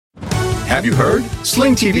Have you heard?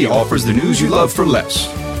 Sling TV offers the news you love for less.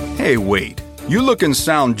 Hey, wait. You look and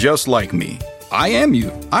sound just like me. I am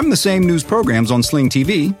you. I'm the same news programs on Sling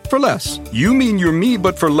TV for less. You mean you're me,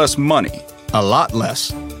 but for less money. A lot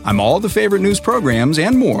less. I'm all the favorite news programs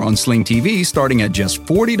and more on Sling TV starting at just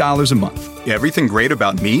 $40 a month. Everything great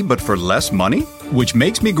about me, but for less money? Which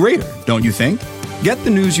makes me greater, don't you think? Get the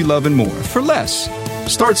news you love and more for less.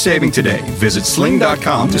 Start saving today. Visit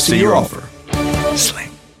sling.com to see your offer. Sling.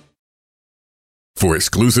 For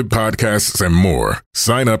exclusive podcasts and more,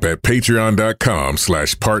 sign up at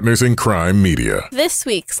patreon.com/partnersincrimemedia. This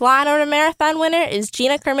week's Law & Order Marathon winner is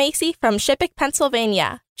Gina Kermacy from Shippick,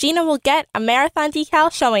 Pennsylvania. Gina will get a marathon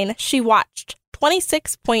decal showing she watched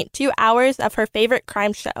 26.2 hours of her favorite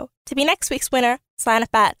crime show. To be next week's winner, sign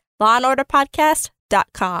up at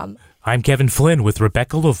lawandorderpodcast.com. I'm Kevin Flynn with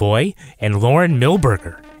Rebecca Lavoie and Lauren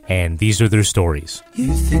Milberger, and these are their stories.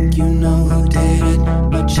 You think you know who did it,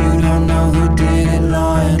 but you don't know who did it.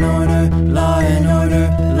 Law and order, law and order,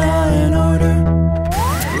 law and order.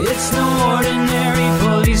 It's no ordinary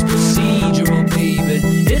police procedural, baby.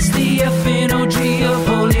 It's the FNOG of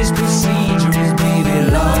police procedurals,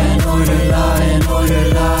 baby. Law and order, law and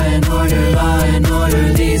order, law and order, law and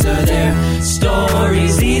order. These are their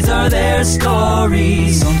stories, these are their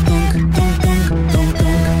stories.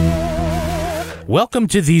 Welcome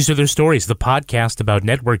to These Are Their Stories, the podcast about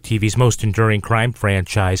Network TV's most enduring crime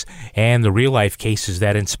franchise and the real-life cases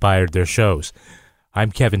that inspired their shows.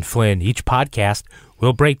 I'm Kevin Flynn. Each podcast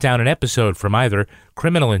will break down an episode from either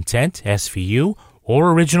Criminal Intent, SVU,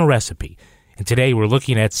 or Original Recipe. And today we're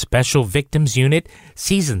looking at Special Victims Unit,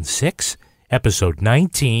 Season 6, Episode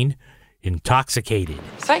 19, Intoxicated.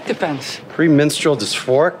 Psych defense. Premenstrual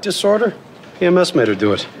dysphoric disorder? PMS made her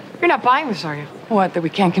do it. You're not buying this, are you? What, that we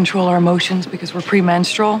can't control our emotions because we're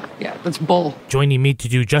premenstrual? Yeah, that's bull. Joining me to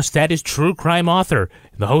do just that is true crime author,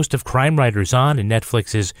 the host of Crime Writers On and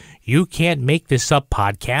Netflix's You Can't Make This Up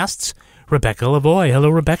podcasts, Rebecca Lavoie. Hello,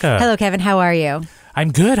 Rebecca. Hello, Kevin. How are you?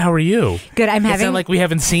 I'm good. How are you? Good. It's not like we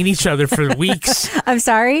haven't seen each other for weeks. I'm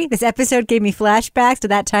sorry. This episode gave me flashbacks to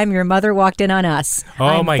that time your mother walked in on us.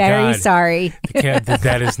 Oh, my God. I'm very sorry.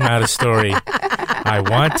 That is not a story I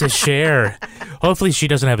want to share. Hopefully she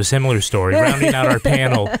doesn't have a similar story. Rounding out our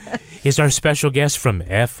panel is our special guest from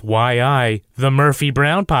FYI, the Murphy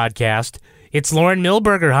Brown podcast. It's Lauren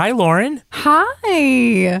Milberger. Hi, Lauren.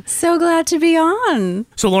 Hi. So glad to be on.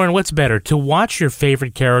 So, Lauren, what's better, to watch your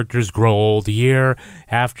favorite characters grow old year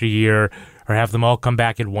after year, or have them all come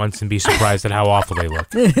back at once and be surprised at how awful they look?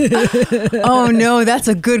 Oh, no, that's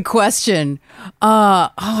a good question.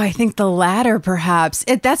 I think the latter, perhaps.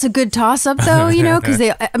 That's a good toss-up, though, because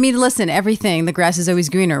listen, everything, the grass is always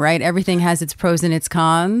greener, right? Everything has its pros and its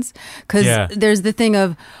cons. Because there's the thing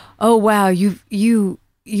of, oh, wow,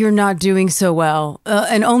 you're not doing so well.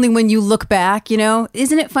 And only when you look back,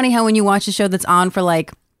 isn't it funny how when you watch a show that's on for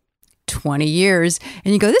like 20 years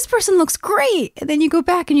and you go, this person looks great. And then you go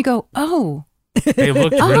back and you go, oh. They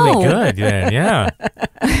looked really good. Yeah.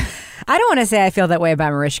 I don't want to say I feel that way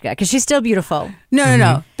about Mariska because she's still beautiful.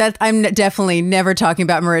 No. I'm definitely never talking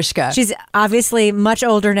about Mariska. She's obviously much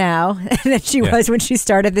older now than she was when she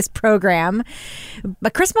started this program.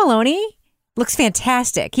 But Chris Maloney looks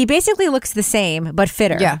fantastic. He basically looks the same, but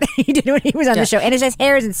fitter. Yeah. He did when he was on the show. And his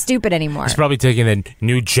hair isn't stupid anymore. He's probably taking the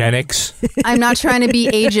Nugenics. I'm not trying to be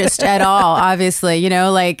ageist at all, obviously.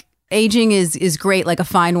 Like aging is great, like a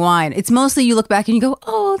fine wine. It's mostly you look back and you go,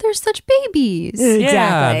 oh, they're such babies. Exactly.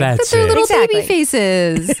 Yeah, that's they're it. little baby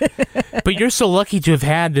faces. But you're so lucky to have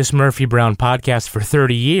had this Murphy Brown podcast for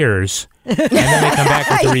 30 years. And then they come back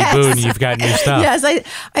with a reboot and you've got new stuff. Yes,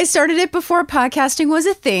 I started it before podcasting was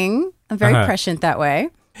a thing. I'm very prescient that way.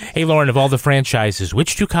 Hey, Lauren, of all the franchises,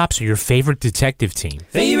 which two cops are your favorite detective team?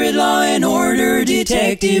 Favorite Law and Order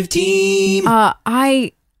detective team.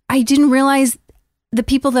 I didn't realize the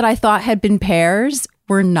people that I thought had been pairs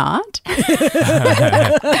were not.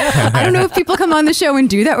 I don't know if people come on the show and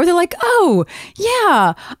do that, or they're like, oh,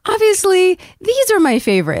 yeah, obviously these are my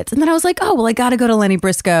favorites. And then I was like, oh, well, I got to go to Lenny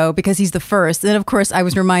Briscoe because he's the first. And then, of course, I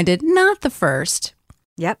was reminded, not the first.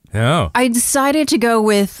 Yep. Oh. I decided to go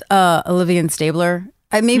with Olivia and Stabler.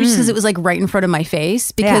 Maybe just because it was like right in front of my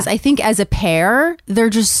face, because I think as a pair, they're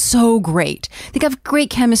just so great. They have great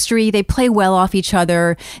chemistry. They play well off each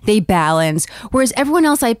other. They balance. Whereas everyone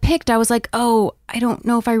else I picked, I was like, oh, I don't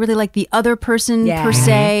know if I really like the other person per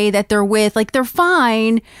se that they're with. Like, they're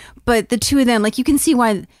fine, but the two of them, like, you can see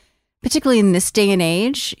why, particularly in this day and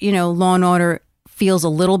age, Law and Order feels a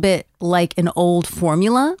little bit like an old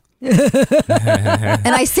formula.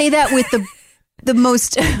 And I say that with the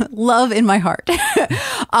most love in my heart.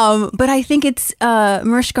 But I think it's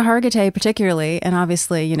Mariska Hargitay particularly, and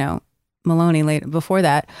obviously, Maloney before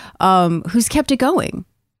that, who's kept it going.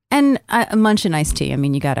 And Munch and Ice-T. I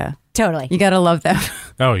mean, you gotta love them.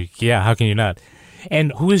 Oh, yeah. How can you not?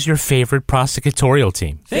 And who is your favorite prosecutorial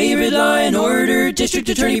team? Favorite Law and Order District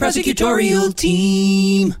Attorney Prosecutorial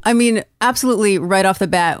Team. I mean, absolutely right off the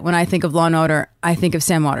bat, when I think of Law and Order, I think of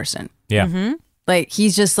Sam Waterston. Yeah. Mm-hmm. Like,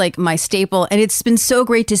 he's just like my staple. And it's been so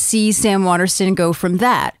great to see Sam Waterston go from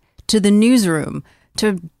that to the newsroom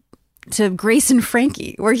to Grace and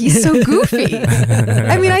Frankie, where he's so goofy.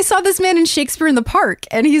 I mean, I saw this man in Shakespeare in the Park,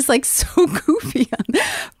 and he's like so goofy.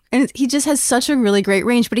 And he just has such a really great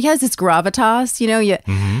range, but he has this gravitas, you know.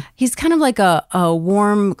 He's kind of like a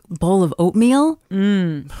warm bowl of oatmeal.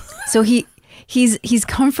 So he's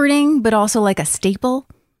comforting, but also like a staple.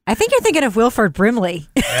 I think you're thinking of Wilford Brimley.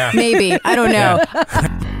 Yeah. Maybe. I don't know.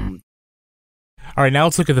 All right, now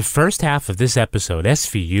let's look at the first half of this episode,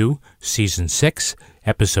 SVU, Season 6,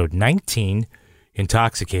 Episode 19,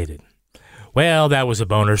 Intoxicated. Well, that was a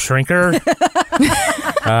boner shrinker.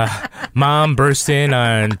 Mom burst in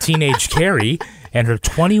on teenage Carrie and her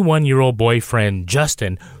 21-year-old boyfriend,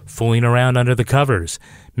 Justin, fooling around under the covers.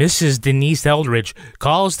 Mrs. Denise Eldridge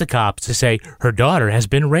calls the cops to say her daughter has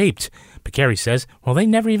been raped. But Carrie says, well, they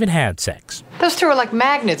never even had sex. Those two are like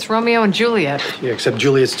magnets, Romeo and Juliet. Yeah, except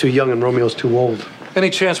Juliet's too young and Romeo's too old.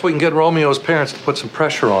 Any chance we can get Romeo's parents to put some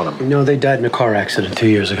pressure on him? No, they died in a car accident 2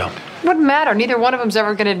 years ago. Wouldn't matter. Neither one of them's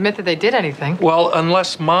ever going to admit that they did anything. Well,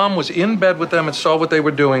 unless Mom was in bed with them and saw what they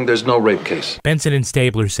were doing, there's no rape case. Benson and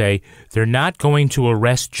Stabler say they're not going to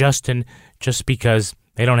arrest Justin just because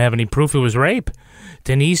they don't have any proof it was rape.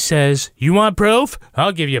 Denise says, you want proof?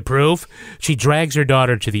 I'll give you proof. She drags her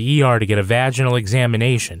daughter to the ER to get a vaginal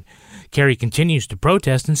examination. Carrie continues to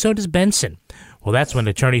protest, and so does Benson. Well, that's when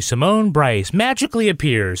attorney Simone Bryce magically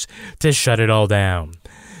appears to shut it all down.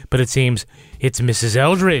 But it seems it's Mrs.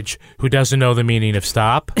 Eldridge who doesn't know the meaning of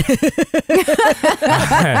stop.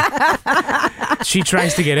 She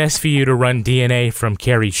tries to get SVU to run DNA from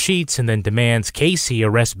Carrie's sheets and then demands Casey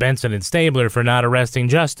arrest Benson and Stabler for not arresting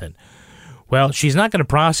Justin. Well, she's not going to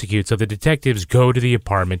prosecute, so the detectives go to the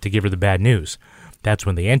apartment to give her the bad news. That's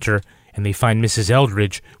when they enter, and they find Mrs.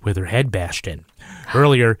 Eldridge with her head bashed in.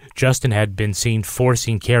 Earlier, Justin had been seen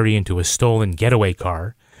forcing Carrie into a stolen getaway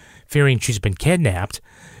car. Fearing she's been kidnapped,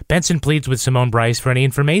 Benson pleads with Simone Bryce for any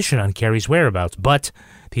information on Carrie's whereabouts, but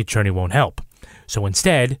the attorney won't help. So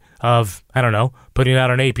instead of, putting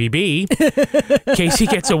out an APB, Casey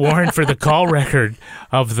gets a warrant for the call record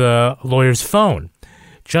of the lawyer's phone.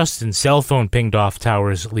 Justin's cell phone pinged off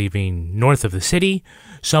towers leaving north of the city.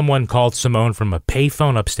 Someone called Simone from a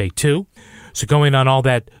payphone upstate too. So going on all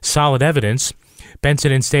that solid evidence,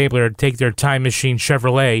 Benson and Stabler take their time machine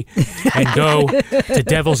Chevrolet and go to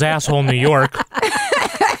Devil's Asshole, New York.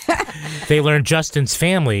 They learn Justin's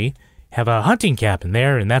family have a hunting cabin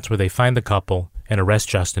there, and that's where they find the couple and arrest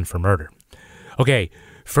Justin for murder. Okay,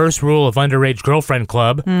 first rule of Underage Girlfriend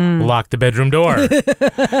Club, lock the bedroom door.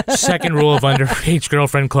 Second rule of Underage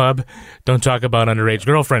Girlfriend Club, don't talk about Underage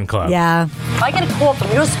Girlfriend Club. Yeah. If I get a call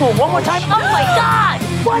from your school one more time, oh my God,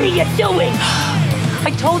 what are you doing? I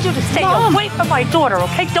told you to stay away from my daughter,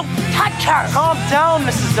 okay? Don't touch her. Calm down,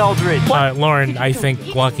 Mrs. Eldridge. Lauren, I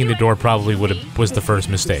think locking the door probably was the first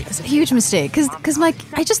mistake. It's a huge mistake, because Mike,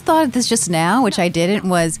 I just thought of this just now, which I didn't,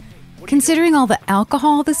 was considering all the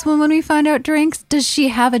alcohol this woman we find out drinks, does she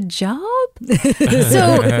have a job?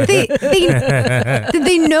 So they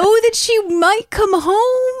know that she might come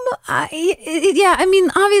home? I mean,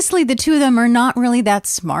 obviously the two of them are not really that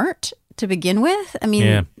smart to begin with. I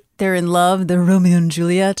mean, they're in love, they're Romeo and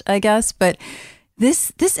Juliet, I guess. But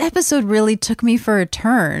this episode really took me for a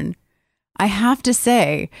turn. I have to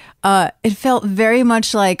say, it felt very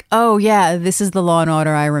much like, oh yeah, this is the Law and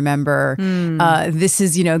Order I remember. This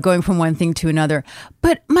is, going from one thing to another.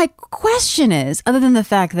 But my question is, other than the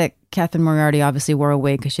fact that Catherine Moriarty obviously wore a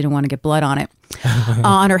wig because she didn't want to get blood on it,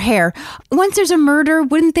 on her hair. Once there's a murder,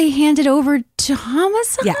 wouldn't they hand it over to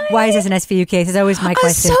homicide? Yeah. Why is this an SVU case? Is always my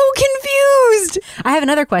question. I'm so confused. I have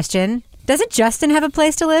another question. Doesn't Justin have a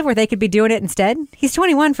place to live where they could be doing it instead? He's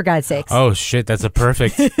 21, for God's sakes. Oh, shit. That's a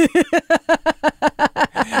perfect.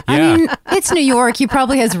 I mean, it's New York. He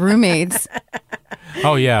probably has roommates.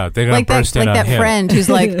 Oh, yeah. They're going to burst in on him. Like that friend who's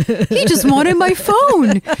like, he just wanted my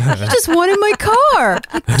phone. He just wanted my car.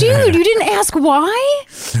 Dude, you didn't ask why?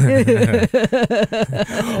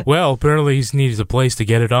 Well, apparently he needs a place to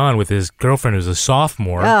get it on with his girlfriend who's a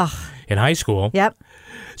sophomore in high school. Yep.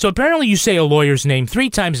 So apparently you say a lawyer's name 3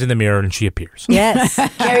 times in the mirror and she appears. Yes.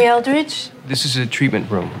 Carrie Eldridge? This is a treatment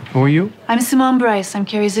room. Who are you? I'm Simone Bryce. I'm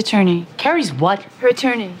Carrie's attorney. Carrie's what? Her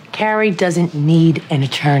attorney. Carrie doesn't need an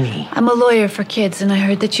attorney. I'm a lawyer for kids, and I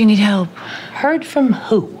heard that you need help. Heard from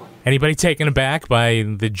who? Anybody taken aback by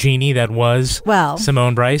the genie that was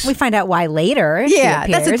Simone Bryce? We find out why later. Yeah,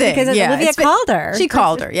 she that's the appears, thing. because Olivia called her. She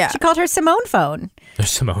called her, yeah. She called her Simone phone. The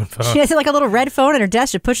Simone phone. She has like a little red phone on her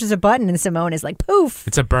desk. She pushes a button and Simone is like, poof.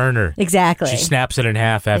 It's a burner. Exactly. She snaps it in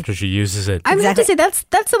half after she uses it. I have to say, that's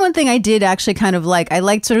the one thing I did actually kind of like. I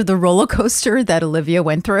liked sort of the roller coaster that Olivia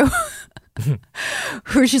went through.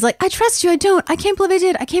 Where she's like, I trust you, I don't. I can't believe I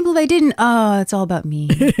did. I can't believe I didn't. Oh, it's all about me.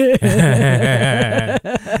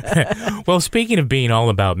 Well, speaking of being all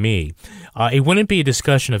about me, it wouldn't be a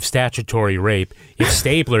discussion of statutory rape if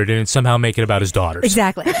Stabler didn't somehow make it about his daughters.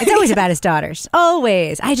 Exactly. It's always about his daughters.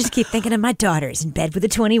 Always. I just keep thinking of my daughters in bed with a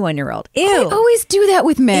 21-year-old. Ew. I always do that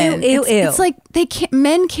with men. Ew. It's like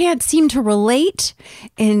men can't seem to relate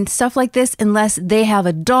in stuff like this unless they have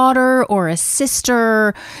a daughter or a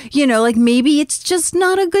sister. You know, like maybe it's just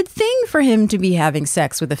not a good thing for him to be having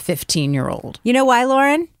sex with a 15-year-old. You know why,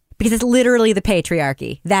 Lauren? Because it's literally the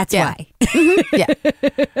patriarchy. That's why. Yeah.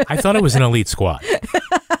 I thought it was an elite squad.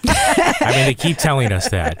 I mean, they keep telling us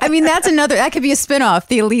that. I mean, that could be a spinoff,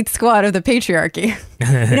 the elite squad of the patriarchy.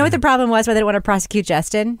 You know what the problem was why they didn't want to prosecute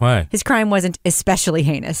Justin? What? His crime wasn't especially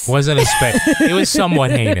heinous. It was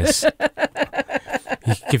somewhat heinous.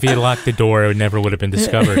 If he had locked the door, it never would have been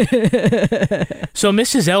discovered. So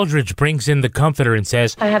Mrs. Eldridge brings in the comforter and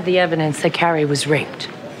says, I have the evidence that Carrie was raped.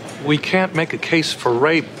 We can't make a case for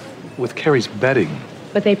rape with Carrie's bedding.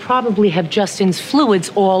 But they probably have Justin's fluids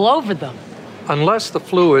all over them. Unless the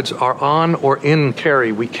fluids are on or in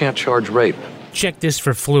Carrie, we can't charge rape. check this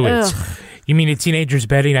for fluids. Ugh. You mean a teenager's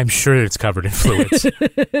bedding? I'm sure it's covered in fluids.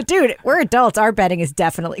 Dude, we're adults. Our bedding is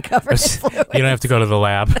definitely covered in fluids. You don't have to go to the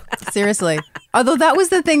lab. Seriously. Although that was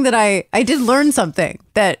the thing that I did learn something,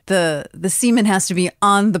 that the semen has to be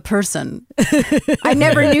on the person. I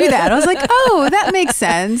never knew that. I was like, oh, that makes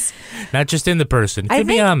sense. Not just in the person. It could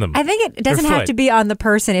be on them. I think it doesn't have to be on the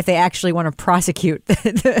person if they actually want to prosecute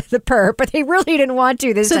the perp, but they really didn't want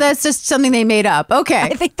to. So that's just something they made up. Okay. I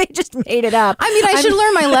think they just made it up. I mean, I should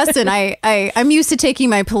learn my lesson. I'm used to taking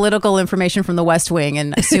my political information from the West Wing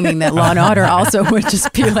and assuming that Law and Order also would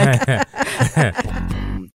just be like...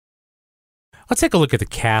 Let's take a look at the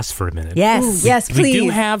cast for a minute. Yes. Ooh, yes, please. We do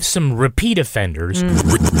have some repeat offenders.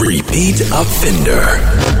 Repeat offender.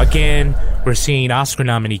 Again, we're seeing Oscar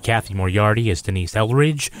nominee Kathy Moriarty as Denise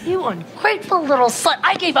Eldridge. You ungrateful little son.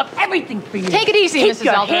 I gave up everything for you. Take it easy, Keep Mrs.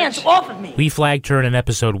 your Eldridge. hands off of me. We flagged her in an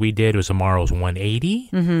episode we did. It was Amaro's 180.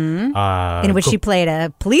 Mm-hmm. In which she played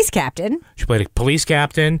a police captain. She played a police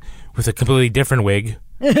captain with a completely different wig.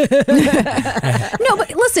 No,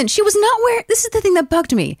 but listen, she was not wearing... This is the thing that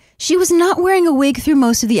bugged me. She was not wearing a wig through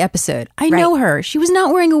most of the episode. I know her. She was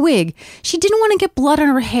not wearing a wig. She didn't want to get blood on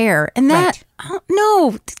her hair. And that...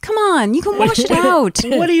 no, come on. You can wash it out.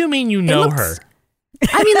 What do you mean you know her?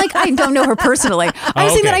 I mean, like, I don't know her personally. I'm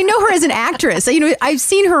saying that I know her as an actress. You know, I've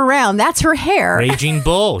seen her around. That's her hair. Raging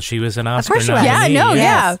Bull. She was an Oscar nominee. Yeah, no,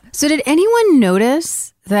 yeah. So did anyone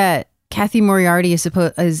notice that Kathy Moriarty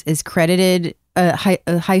is credited a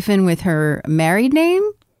hyphen with her married name?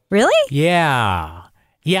 Really? Yeah.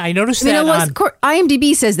 Yeah, I noticed that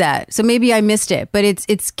IMDb says that, so maybe I missed it. But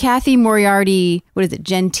it's Kathy Moriarty, what is it,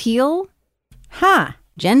 Gentile? Huh.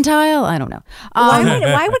 Gentile? I don't know.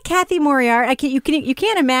 Why would Kathy Moriarty? You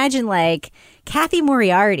can't imagine like Kathy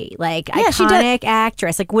Moriarty, like iconic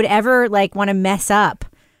actress, like would ever like want to mess up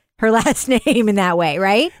her last name in that way,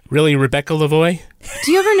 right? Really, Rebecca Lavoie?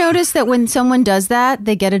 Do you ever notice that when someone does that,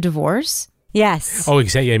 they get a divorce? Yes. Oh,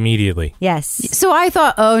 exactly. Immediately. Yes. So I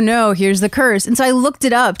thought, oh no, here's the curse. And so I looked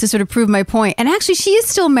it up to sort of prove my point. And actually, she is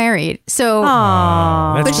still married. So,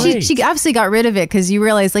 that's but she obviously got rid of it because you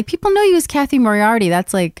realize, like, people know you as Kathy Moriarty.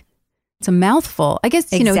 That's like, it's a mouthful. I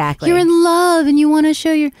guess, you know, you're in love and you want to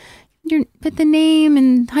show your but the name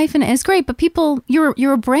and hyphen is great. But people,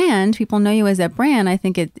 you're a brand. People know you as that brand. I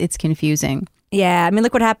think it's confusing. Yeah. I mean,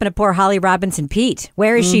 look what happened to poor Holly Robinson Pete.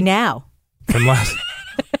 Where is she now? From last.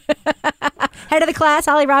 Head of the class,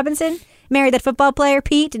 Holly Robinson, married that football player,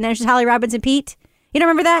 Pete, and now she's Holly Robinson Pete. You don't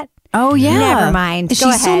remember that? Oh, yeah. Never mind. Is she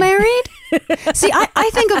still married? See, I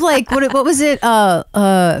think of like, what was it?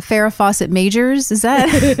 Farrah Fawcett Majors? Is that?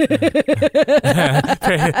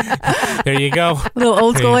 There you go. A little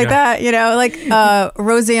old school like that, you know, like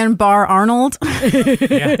Roseanne Barr Arnold.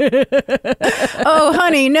 Oh,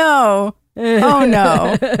 honey, no. Oh,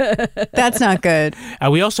 no. That's not good.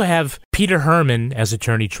 We also have Peter Herman as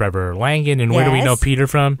attorney Trevor Langan. And where do we know Peter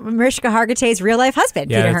from? Mariska Hargitay's real-life husband,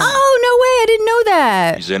 Peter Herman. Oh, no way. I didn't know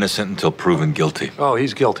that. He's innocent until proven guilty. Oh,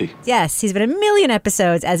 he's guilty. Yes, he's been in a million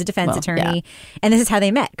episodes as a defense attorney. Yeah. And this is how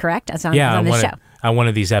they met, correct? On the show. On one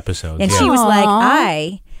of these episodes. And she was like,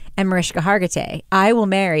 I and Mariska Hargitay. I will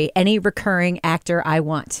marry any recurring actor I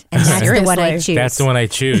want, and that's the one I choose. That's the one I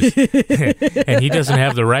choose. And he doesn't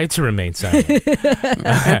have the right to remain silent.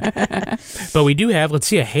 But we do have, let's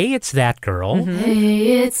see, a Hey, It's That Girl. Mm-hmm.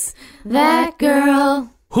 Hey, it's that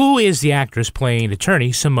girl. Who is the actress playing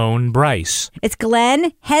attorney Simone Bryce? It's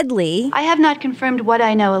Glenn Headley. I have not confirmed what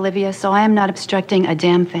I know, Olivia, so I am not obstructing a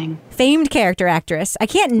damn thing. Famed character actress. I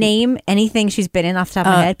can't name anything she's been in off the top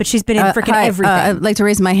of my head, but she's been in freaking everything. I'd like to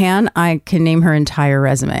raise my hand. I can name her entire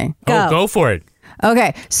resume. Go for it.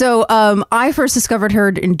 Okay, so I first discovered her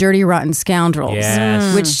in Dirty Rotten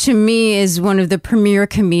Scoundrels, which to me is one of the premier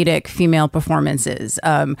comedic female performances.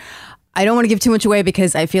 I don't want to give too much away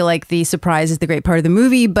because I feel like the surprise is the great part of the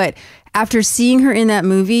movie. But after seeing her in that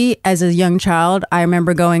movie as a young child, I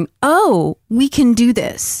remember going, oh, we can do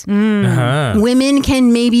this. Women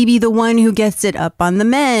can maybe be the one who gets it up on the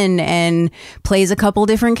men and plays a couple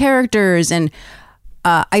different characters. And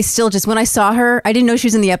I still just, when I saw her, I didn't know she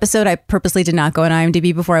was in the episode. I purposely did not go on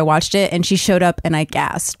IMDb before I watched it. And she showed up and I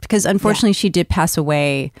gasped because unfortunately she did pass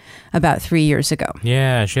away about 3 years ago.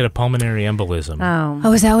 Yeah, she had a pulmonary embolism.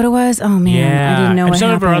 Oh, is that what it was? Oh, man. Yeah. I didn't know and what some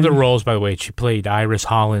happened. of her other roles, by the way, she played Iris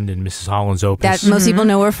Holland in Mrs. Holland's Opus. That most people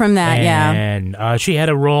know her from that, And she had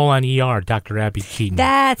a role on ER, Dr. Abby Keaton.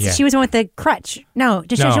 She was the one with the crutch. No,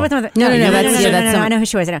 she was the one with the... No, I know who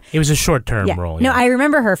she was. I know. It was a short-term role. No, I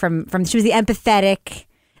remember her from she was the empathetic...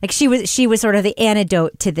 Like she was sort of the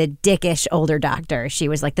antidote to the dickish older doctor. She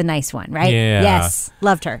was like the nice one, right? Yeah. Yes.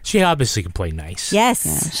 Loved her. She obviously can play nice. Yes.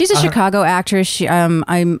 Yeah. She's a Chicago actress. She,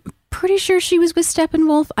 I'm pretty sure she was with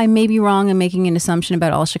Steppenwolf. I may be wrong in making an assumption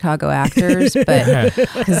about all Chicago actors, but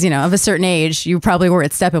because, of a certain age, you probably were at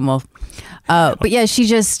Steppenwolf. But yeah, she's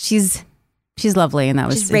lovely. And that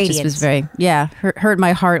was, she's radiant. Just was very, hurt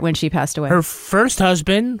my heart when she passed away. Her first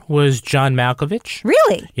husband was John Malkovich.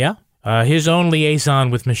 Really? Yeah. His own liaison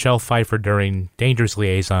with Michelle Pfeiffer during Dangerous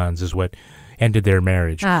Liaisons is what ended their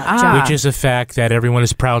marriage, which is a fact that everyone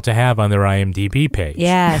is proud to have on their IMDb page.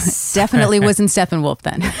 Yes. Definitely wasn't Steppenwolf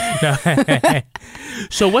then.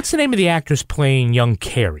 So what's the name of the actress playing young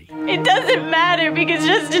Carrie? It doesn't matter because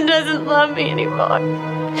Justin doesn't love me anymore.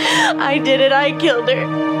 I did it. I killed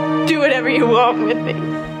her. Do whatever you want with me.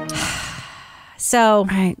 So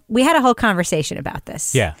we had a whole conversation about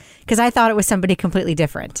this. Yeah. Because I thought it was somebody completely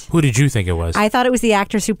different. Who did you think it was? I thought it was the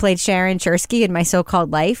actress who played Sharon Chersky in My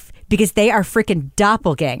So-Called Life because they are freaking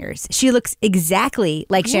doppelgangers. She looks exactly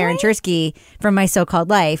like Sharon Chersky from My So-Called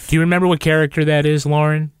Life. Do you remember what character that is,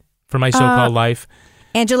 Lauren, from My So-Called Life?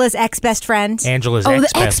 Angela's ex-best friend.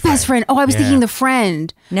 The ex-best friend. Oh, I was thinking the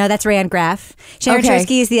friend. No, that's Rand Graff. Sharon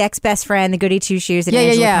Chersky is the ex-best friend, the goody two-shoes that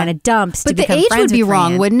Angela kind of dumps to become friends with. But the age would be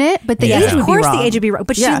wrong, wouldn't it? But the age would be wrong. Of course the age would be wrong.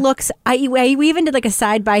 But she looks, we even did like a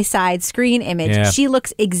side-by-side screen image. Yeah. She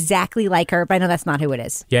looks exactly like her, but I know that's not who it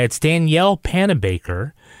is. Yeah, it's Danielle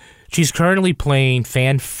Panabaker. She's currently playing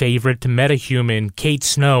fan favorite to metahuman Kate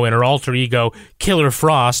Snow and her alter ego Killer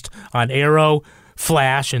Frost on Arrow,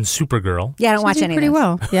 Flash, and Supergirl. Yeah, I don't watch any of those. Pretty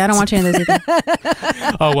well. Yeah, I don't watch any of those either.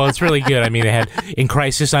 Oh, well, it's really good. I mean, they had In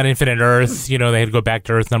Crisis on Infinite Earth, they had to go back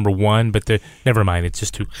to Earth number 1, but never mind. It's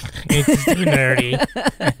just too nerdy.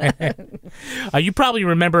 You probably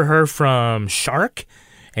remember her from Shark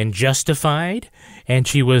and Justified, and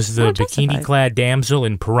she was the bikini-clad damsel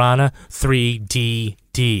in Piranha 3D.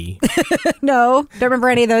 No, don't remember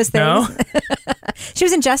any of those things. No? She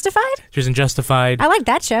was in Justified? She was in Justified. I like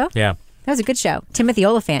that show. Yeah. That was a good show. Timothy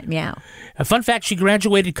Oliphant, meow. A fun fact, she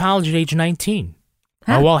graduated college at age 19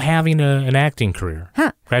 while having an acting career.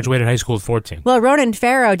 Graduated high school at 14. Well, Ronan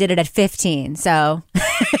Farrow did it at 15, so...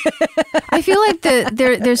 I feel like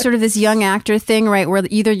there's sort of this young actor thing, right, where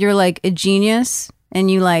either you're like a genius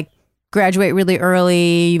and you like graduate really early,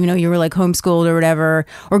 even though you were like homeschooled or whatever,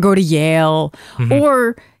 or go to Yale,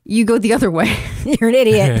 or... You go the other way. You're an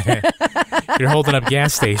idiot. You're holding up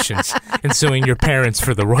gas stations and suing your parents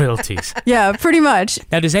for the royalties. Yeah, pretty much.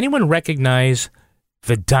 Now, does anyone recognize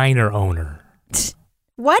the diner owner?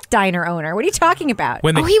 What diner owner? What are you talking about?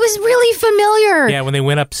 He was really familiar. Yeah, when they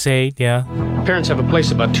went upstate, yeah. My parents have a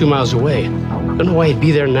place about 2 miles away. Don't know why he'd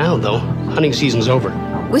be there now, though. Hunting season's over.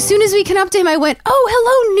 As soon as we came up to him, I went, "Oh,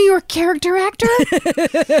 hello, New York character actor."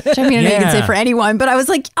 Which I mean, I know you can say for anyone, but I was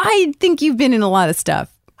like, I think you've been in a lot of stuff.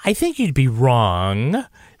 I think you'd be wrong.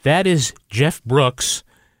 That is Jeff Brooks.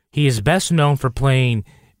 He is best known for playing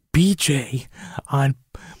BJ on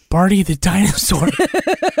Barney the Dinosaur.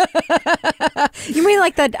 You mean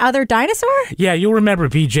like the other dinosaur? Yeah, you'll remember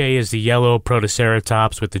BJ as the yellow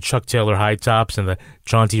Protoceratops with the Chuck Taylor high tops and the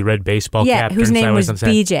jaunty red baseball cap. Yeah, whose name was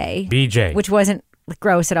BJ. BJ. Which wasn't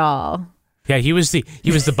gross at all. Yeah, he was the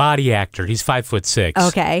body actor. He's 5'6".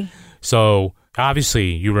 Okay. So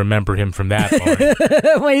Obviously, you remember him from that part.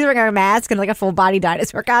 When he's wearing a mask and like a full body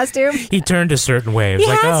dinosaur costume. He turned a certain way. It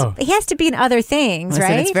was He has to be in other things, Listen,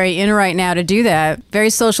 right? It's very in right now to do that. Very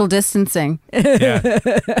social distancing. Yeah.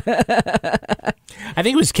 I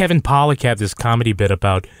think it was Kevin Pollak had this comedy bit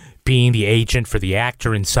about being the agent for the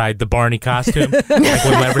actor inside the Barney costume. Like what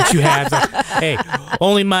leverage you have. Like, hey,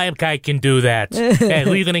 only my guy can do that. Hey,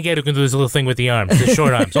 who are you going to get who can do this little thing with the arms, the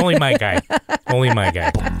short arms? Only my guy. Only my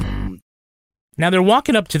guy. Now they're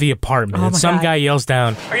walking up to the apartment and some guy yells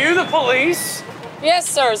down, Are you the police? Yes,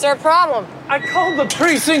 sir. Is there a problem? I called the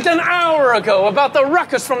precinct an hour ago about the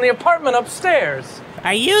ruckus from the apartment upstairs.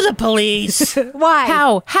 Are you the police? Why?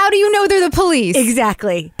 How do you know they're the police?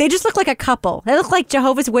 Exactly. They just look like a couple. They look like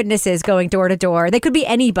Jehovah's Witnesses going door to door. They could be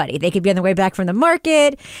anybody. They could be on the way back from the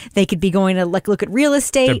market. They could be going to look at real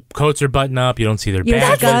estate. Their coats are buttoned up. You don't see their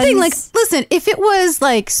badges. That's the thing. Like, listen, if it was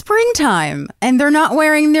like springtime and they're not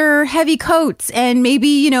wearing their heavy coats and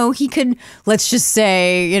maybe, he could, let's just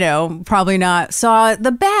say, probably not saw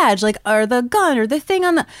the badge, like, or the gun or the thing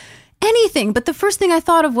on the anything. But the first thing I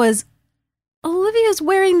thought of was, Olivia's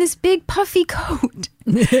wearing this big puffy coat.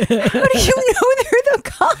 How do you know they're the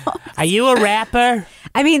cops? Are you a rapper?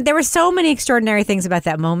 I mean, there were so many extraordinary things about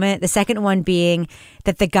that moment. The second one being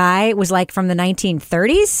that the guy was like from the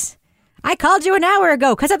 1930s. I called you an hour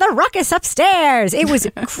ago because of the ruckus upstairs. It was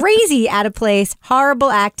crazy, out of place,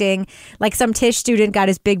 horrible acting. Like some Tisch student got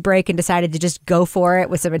his big break and decided to just go for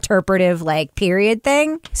it with some interpretive, period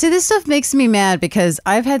thing. So this stuff makes me mad because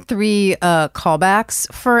I've had 3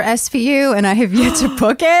 callbacks for SVU and I have yet to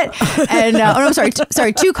book it. And I'm sorry,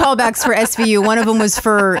 2 callbacks for SVU. One of them was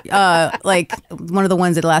for one of the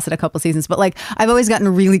ones that lasted a couple seasons. But I've always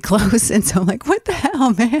gotten really close, and so I'm like, what the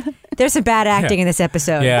hell, man? There's some bad acting in this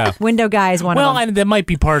episode. Yeah. Window guy is one of them. Well, and that might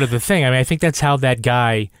be part of the thing. I mean, I think that's how that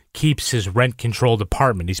guy keeps his rent-controlled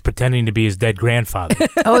apartment. He's pretending to be his dead grandfather.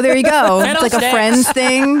 Oh, there you go. It's like a Friends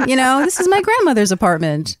thing. This is my grandmother's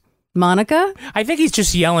apartment. Monica? I think he's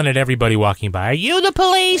just yelling at everybody walking by. Are you the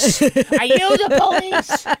police? Are you the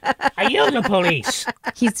police? Are you the police?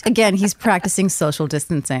 He's practicing social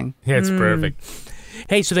distancing. Yeah, it's perfect.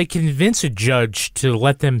 Hey, so they convince a judge to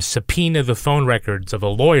let them subpoena the phone records of a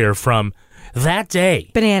lawyer from that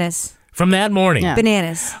day. Bananas. From that morning. Yeah.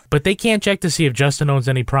 Bananas. But they can't check to see if Justin owns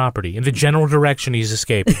any property in the general direction he's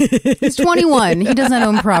escaping. He's 21. He doesn't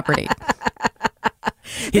own property.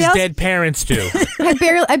 His dead parents do.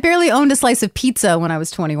 I barely owned a slice of pizza when I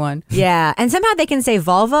was 21. Yeah, and somehow they can say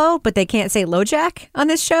Volvo, but they can't say LoJack on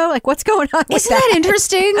this show. What's going on with Isn't that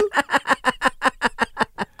interesting?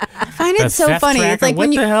 I find it so funny. Tracker? It's like what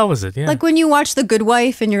the hell was it? Yeah. Like when you watch The Good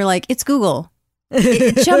Wife and you're like, it's Google.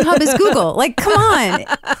 ShubHub is Google. Come on.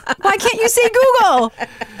 Why can't you say Google?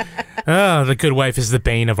 Oh, The Good Wife is the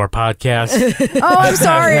bane of our podcast. I'm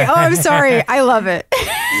sorry. I love it.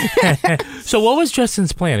 So what was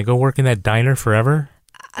Justin's plan? To go work in that diner forever?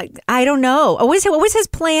 I don't know. What was his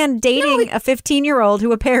plan dating a 15-year-old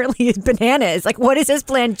who apparently is bananas? What is his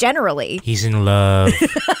plan generally? He's in love.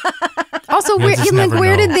 Also, where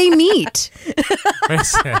did they meet?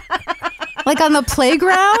 On the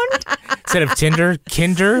playground? Instead of Tinder,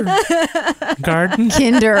 kindergarten?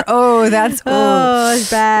 Kinder. Oh, that's... Oh,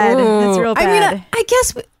 it's bad. That's real bad. I mean, I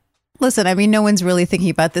guess... Listen, no one's really thinking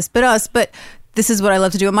about this but us, but this is what I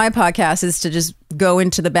love to do on my podcast, is to just go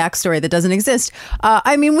into the backstory that doesn't exist.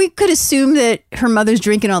 We could assume that her mother's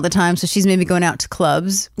drinking all the time, so she's maybe going out to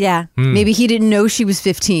clubs. Yeah. Maybe he didn't know she was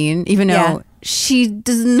 15, even though she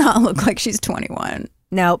does not look like she's 21.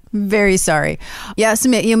 Nope. Very sorry. Yeah,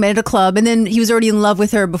 met at a club, and then he was already in love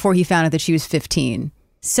with her before he found out that she was 15.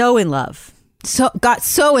 So in love. Got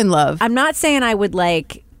so in love. I'm not saying I would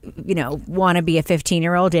want to be a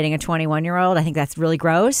 15-year-old dating a 21-year-old. I think that's really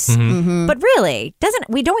gross. Mm-hmm. But really,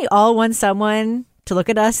 don't we all want someone to look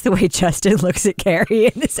at us the way Justin looks at Carrie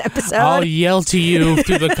in this episode? I'll yell to you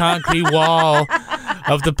through the concrete wall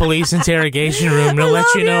of the police interrogation room to let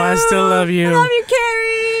you know I still love you. I love you, Carrie.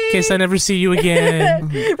 In case I never see you again.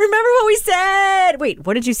 Remember what we said? Wait,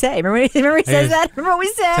 what did you say? Remember he says that? Remember what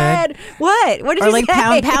we said? What? What did you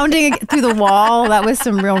say? Pounding through the wall. That was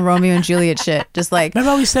some real Romeo and Juliet shit. Just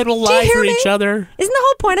remember we said we'll lie for each other? Isn't the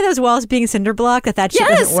whole point of those walls being cinder block that shit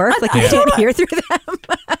doesn't work? You can't hear through them?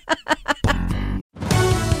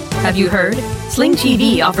 Have you heard? Sling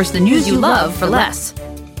TV offers the news you love for less.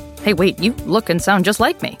 Hey, wait, you look and sound just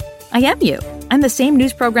like me. I am you. I'm the same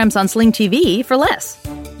news programs on Sling TV for less.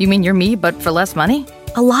 You mean you're me, but for less money?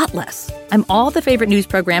 A lot less. I'm all the favorite news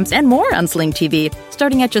programs and more on Sling TV,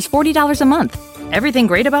 starting at just $40 a month. Everything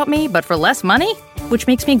great about me, but for less money? Which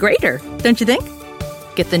makes me greater, don't you think?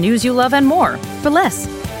 Get the news you love and more for less.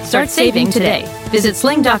 Start saving today. Visit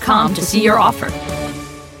sling.com to see your offer.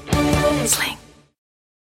 Sling.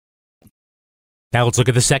 Now let's look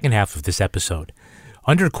at the second half of this episode.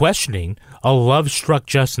 Under questioning, a love-struck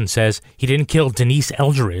Justin says he didn't kill Denise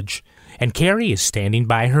Eldridge, and Carrie is standing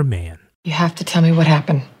by her man. You have to tell me what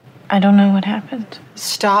happened. I don't know what happened.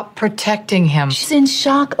 Stop protecting him. She's in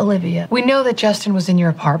shock, Olivia. We know that Justin was in your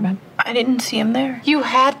apartment. I didn't see him there. You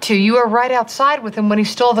had to. You were right outside with him when he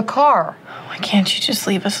stole the car. Why can't you just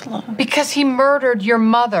leave us alone? Because he murdered your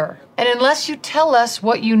mother. And unless you tell us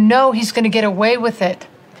what you know, he's going to get away with it.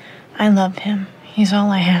 I love him. He's all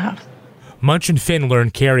I have. Munch and Finn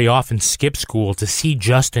learn Carrie often skips school to see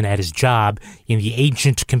Justin at his job in the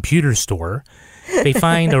ancient computer store. They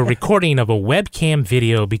find a recording of a webcam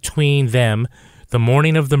video between them the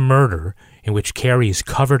morning of the murder in which Carrie is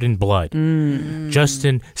covered in blood.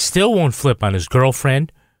 Justin still won't flip on his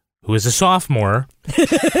girlfriend, who is a sophomore.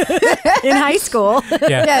 In high school.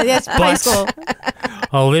 Yes, high school.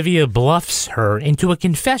 Olivia bluffs her into a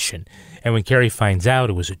confession. And when Carrie finds out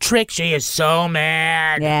it was a trick, she is so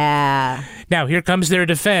mad. Yeah. Now, here comes their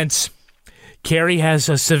defense. Carrie has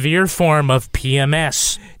a severe form of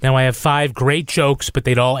PMS. Now, I have 5 great jokes, but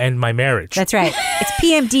they'd all end my marriage. That's right. It's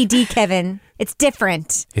PMDD, Kevin. It's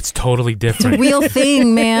different. It's totally different. It's a real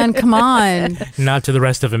thing, man. Come on. Not to the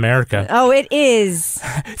rest of America. Oh, it is.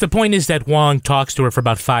 The point is that Wong talks to her for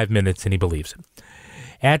about 5 minutes, and he believes it.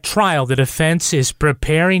 At trial, the defense is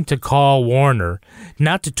preparing to call Warner,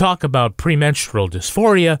 not to talk about premenstrual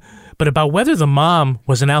dysphoria, but about whether the mom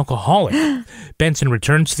was an alcoholic. Benson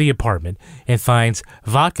returns to the apartment and finds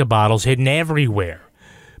vodka bottles hidden everywhere.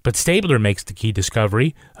 But Stabler makes the key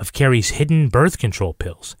discovery of Carrie's hidden birth control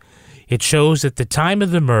pills. It shows at the time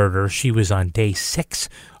of the murder, she was on day 6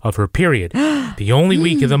 of her period, the only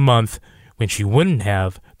week of the month when she wouldn't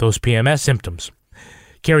have those PMS symptoms.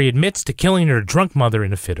 Carrie admits to killing her drunk mother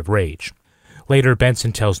in a fit of rage. Later,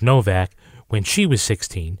 Benson tells Novak when she was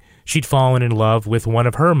 16, she'd fallen in love with one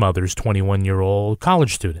of her mother's 21-year-old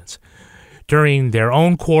college students. During their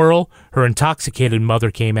own quarrel, her intoxicated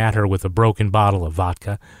mother came at her with a broken bottle of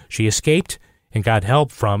vodka. She escaped and got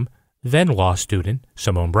help from then-law student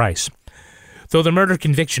Simone Bryce. Though the murder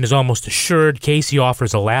conviction is almost assured, Casey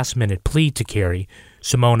offers a last-minute plea to Carrie.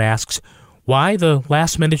 Simone asks, why the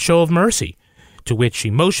last-minute show of mercy? To which she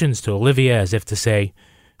motions to Olivia as if to say,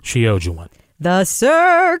 she owed you one. The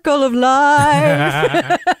circle of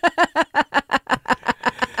life.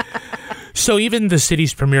 So even the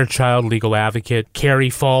city's premier child legal advocate, Carrie,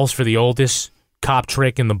 falls for the oldest cop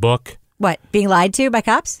trick in the book. What, being lied to by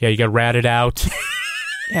cops? Yeah, you got ratted out.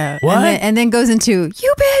 Yeah. What? And then goes into,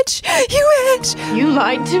 you bitch, you bitch. You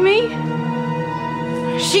lied to me?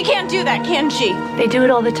 She can't do that, can she? They do it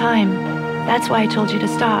all the time. That's why I told you to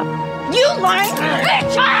stop. You lying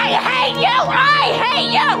bitch! I hate you! I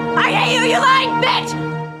hate you! I hate you, you lying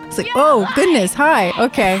bitch! It's like, oh, goodness, hi,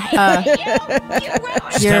 okay.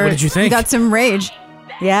 What did you think? You got some rage.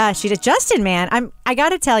 Yeah, she did. Justin, man, I got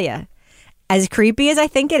to tell you, as creepy as I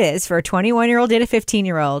think it is for a 21-year-old date a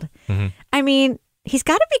 15-year-old, I mean, he's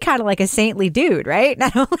got to be kind of like a saintly dude, right?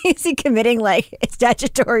 Not only is he committing like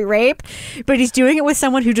statutory rape, but he's doing it with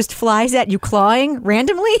someone who just flies at you clawing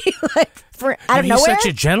randomly, like out of nowhere. He's such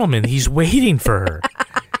a gentleman. He's waiting for her.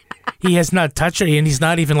 He has not touched her, and he's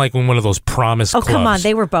not even like in one of those promise clubs. Oh, come on.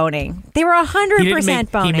 They were boning. They were 100%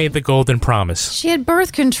 boning. He made the golden promise. She had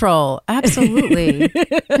birth control. Absolutely.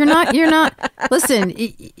 You're not. Listen,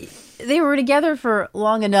 they were together for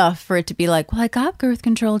long enough for it to be like, well, I got birth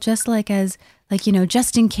control just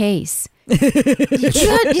just in case. You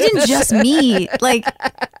didn't just meet. Like,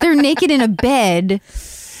 they're naked in a bed.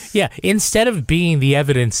 Yeah, instead of being the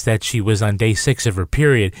evidence that she was on day 6 of her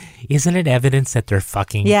period, isn't it evidence that they're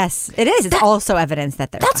fucking? Yes, it is. It's also evidence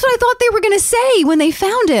that they're That's what I thought they were going to say when they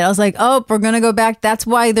found it. I was like, oh, we're going to go back. That's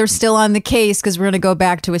why they're still on the case, because we're going to go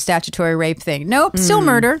back to a statutory rape thing. Nope, still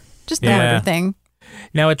murder. Just the murder thing.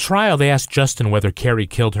 Now, at trial, they asked Justin whether Carrie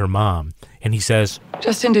killed her mom, and he says,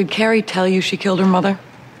 Justin, did Carrie tell you she killed her mother?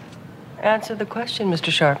 Answer the question,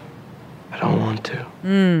 Mr. Sharp. I don't want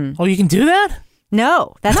to. Oh, you can do that?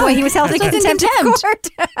 No, that's why he was held in contempt of court.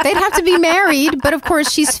 They'd have to be married, but of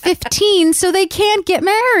course she's 15, so they can't get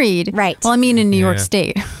married. Right. Well, I mean, in New York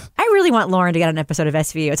State. I really want Lauren to get on an episode of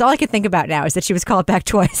SVU. It's all I can think about now is that she was called back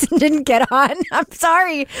twice and didn't get on. I'm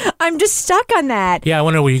sorry. I'm just stuck on that. Yeah, I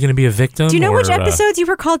wonder, were you going to be a victim? Do you know which episodes you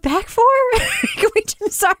were called back for? I'm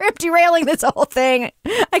sorry, I'm derailing this whole thing.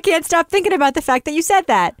 I can't stop thinking about the fact that you said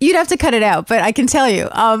that. You'd have to cut it out, but I can tell you.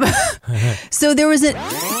 So there was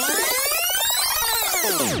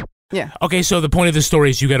Yeah. Okay, so the point of the story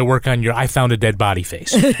is you got to work on your I found a dead body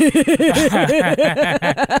face.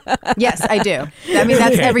 Yes, I do. I mean,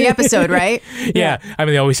 that's every episode, right? Yeah. I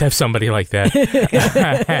mean, they always have somebody like that.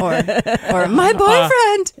 or my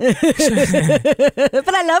boyfriend.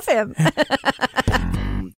 But I love him.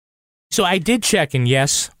 So I did check, and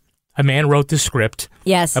yes, a man wrote the script.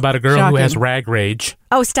 Yes. About a girl Shocking. who has rag rage.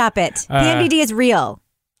 Oh, stop it. PMDD is real.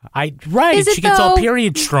 Right. She gets all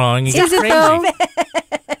period strong. It gets Is it crazy. though?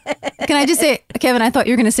 Can I just say, Kevin, I thought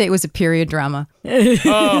you were going to say it was a period drama.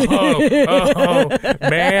 Oh,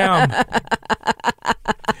 ma'am.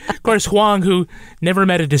 Of course, Huang, who never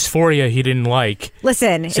met a dysphoria he didn't like,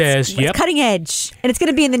 Listen, says, it's cutting edge, and it's going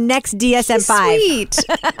to be in the next DSM-5. Sweet.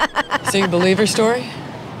 So you believe her story?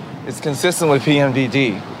 It's consistent with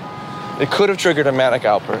PMDD. It could have triggered a manic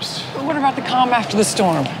outburst. But what about the calm after the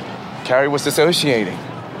storm? Carrie was dissociating.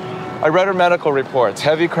 I read her medical reports.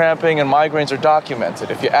 Heavy cramping and migraines are documented.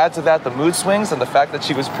 If you add to that the mood swings and the fact that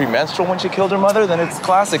she was premenstrual when she killed her mother, then it's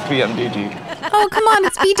classic PMDD. Oh, come on.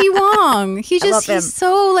 It's B.D. Wong. I love him. He's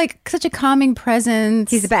so, like, such a calming presence.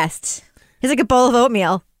 He's the best. He's like a bowl of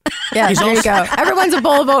oatmeal. Yeah, there you go. Everyone's a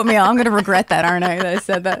bowl of oatmeal. I'm going to regret that, aren't I, that I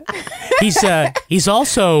said that? He's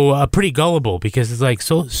also pretty gullible because it's like,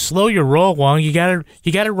 so slow your roll, Wong. You got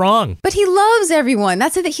it wrong. But he loves everyone.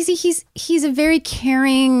 That's it. He's a very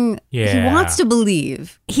caring. Yeah. He wants to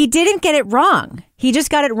believe. He didn't get it wrong. He just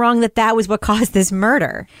got it wrong that was what caused this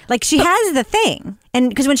murder. Like, she has the thing. And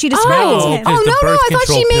because when she describes him. Oh, no, I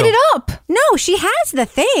thought she made it up. No, she has the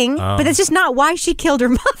thing, but that's just not why she killed her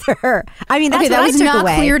mother. I mean, that's Okay, what that I was took not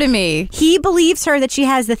away. clear to me. He believes her that she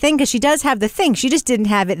has the thing because she does have the thing. She just didn't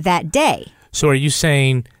have it that day. So are you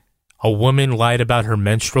saying a woman lied about her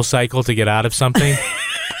menstrual cycle to get out of something?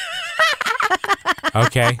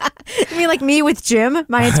 Okay. You mean like me with Jim,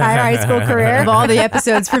 my entire high school career? Of all the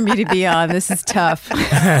episodes for me to be on, this is tough.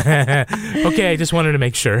 Okay, I just wanted to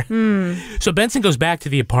make sure. So Benson goes back to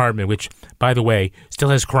the apartment, which, by the way, still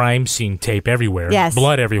has crime scene tape everywhere. Yes.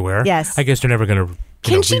 Blood everywhere. Yes. I guess they're never going to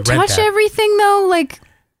Can she touch everything, though? Like,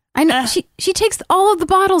 I know she takes all of the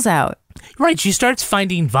bottles out. Right, she starts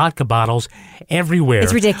finding vodka bottles everywhere.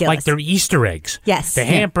 It's ridiculous. Like they're Easter eggs. Yes. The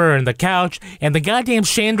hamper and the couch and the goddamn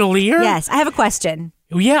chandelier. Yes, I have a question.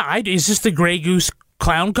 Yeah, is this the Grey Goose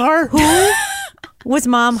clown car? Who was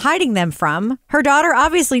Mom hiding them from? Her daughter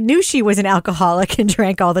obviously knew she was an alcoholic and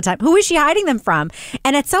drank all the time. Who is she hiding them from?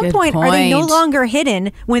 And at some point, are they no longer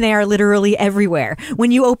hidden when they are literally everywhere?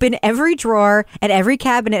 When you open every drawer and every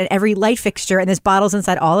cabinet and every light fixture and there's bottles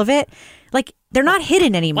inside all of it, like, they're not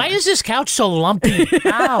hidden anymore. Why is this couch so lumpy?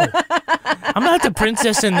 Ow. I'm not the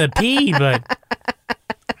princess and the pea, but...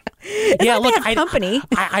 Yeah, look,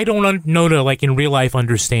 I don't know to, like, in real life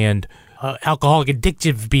understand alcoholic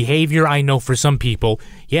addictive behavior. I know for some people,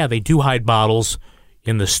 yeah, they do hide bottles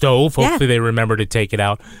in the stove. Hopefully they remember to take it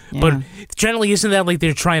out. Yeah. But generally, isn't that like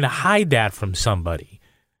they're trying to hide that from somebody?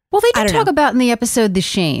 Well, they did talk about in the episode the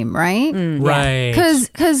shame, right? Right.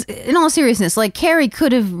 Because in all seriousness, like, Carrie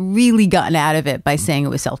could have really gotten out of it by saying it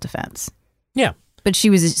was self-defense. Yeah. But she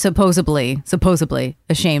was supposedly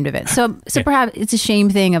ashamed of it. So perhaps it's a shame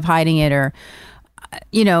thing of hiding it, or,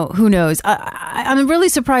 you know, who knows? I'm really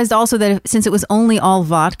surprised also that since it was only all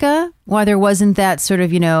vodka, why there wasn't that sort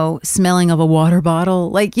of, you know, smelling of a water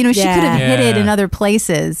bottle. Like, you know, she could have hid it in other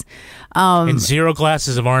places. And 0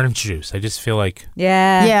 glasses of orange juice. I just feel like...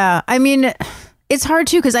 Yeah. I mean, it's hard,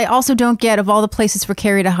 too, because I also don't get, of all the places for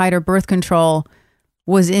Carrie to hide her birth control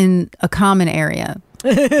was in a common area.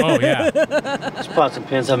 Oh, yeah. These pots and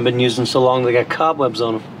pans haven't been used in so long they got cobwebs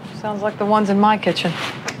on them. Sounds like the ones in my kitchen.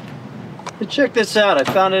 Hey, check this out.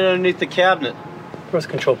 I found it underneath the cabinet. Birth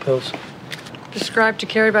control pills. Described to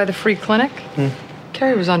Carrie by the free clinic.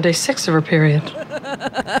 Carrie was on day 6 of her period.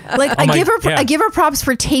 Like, I give her props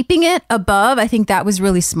for taping it above. I think that was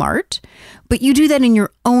really smart. But you do that in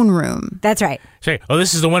your own room. That's right. Say,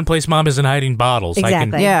 this is the one place Mom isn't hiding bottles.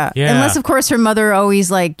 Exactly. Yeah. Unless, of course, her mother always,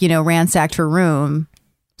 like, you know, ransacked her room.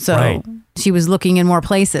 So she was looking in more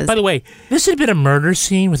places. By the way, this had been a murder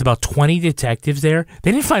scene with about 20 detectives there.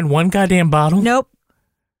 They didn't find one goddamn bottle. Nope.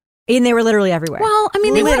 And they were literally everywhere. Well, I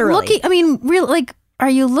mean, they weren't looking. I mean, real, like, are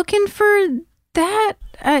you looking for that?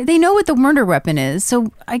 They know what the murder weapon is.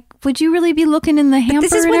 So would you really be looking in the hamper?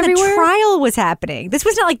 This is when everywhere? the trial was happening. This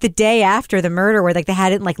was not like the day after the murder where, like, they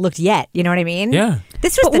hadn't, like, looked yet. You know what I mean? Yeah.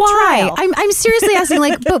 This was But the why? trial. I'm seriously asking,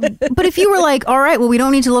 like, but if you were like, all right, well, we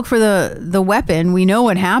don't need to look for the weapon. We know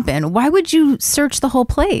what happened. Why would you search the whole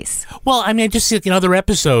place? Well, I mean, I just see, like, in other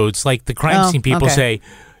episodes, like the crime scene people say,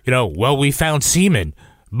 you know, well, we found semen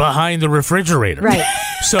behind the refrigerator. Right.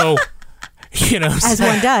 So As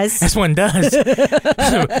one does. As one does.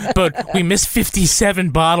 But we missed 57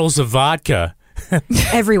 bottles of vodka.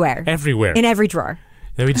 Everywhere. In every drawer.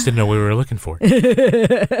 We just didn't know what we were looking for. By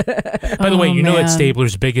the way, you know that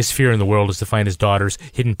Stabler's biggest fear in the world is to find his daughter's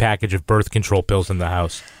hidden package of birth control pills in the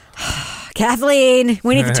house. Kathleen,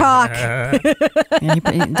 we need to talk. He's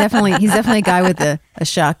definitely a guy with a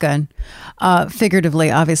shotgun.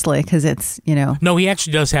 Figuratively, obviously, because it's, No, he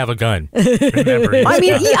actually does have a gun. Remember,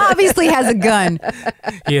 he obviously has a gun.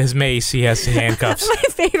 He has mace. He has handcuffs. My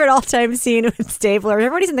favorite all-time scene with Stabler.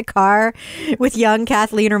 Everybody's in the car with young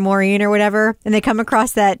Kathleen or Maureen or whatever, and they come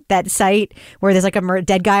across that site where there's like a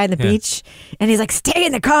dead guy on the beach, and he's like, "Stay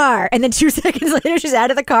in the car." And then 2 seconds later, she's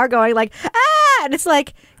out of the car going like, "Ah!" And it's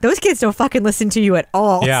like, those kids don't fucking listen to you at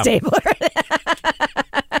all, Stabler.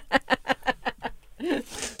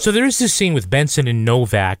 So there is this scene with Benson and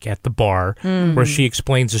Novak at the bar where she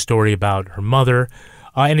explains a story about her mother,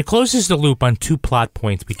 and it closes the loop on 2 plot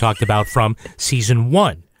points we talked about from season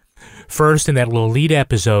 1. First, in that little lead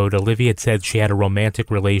episode, Olivia had said she had a romantic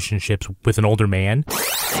relationship with an older man.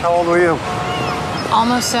 How old were you?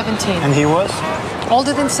 Almost 17. And he was?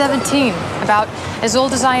 Older than 17. About as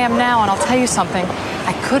old as I am now, and I'll tell you something.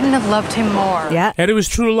 I couldn't have loved him more. Yeah. And it was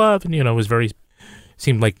true love, and, it was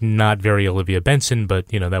seemed like not very Olivia Benson, but,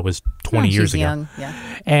 that was 20 years ago. Young, yeah.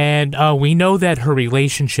 And we know that her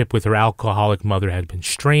relationship with her alcoholic mother had been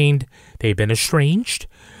strained. They'd been estranged.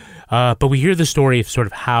 But we hear the story of sort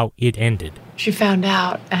of how it ended. She found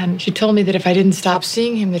out, and she told me that if I didn't stop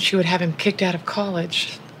seeing him, that she would have him kicked out of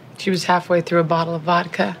college. She was halfway through a bottle of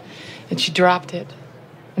vodka, and she dropped it.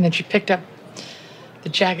 And then she picked up the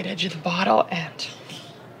jagged edge of the bottle, and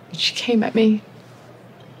she came at me,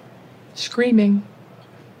 screaming,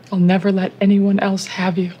 "I'll never let anyone else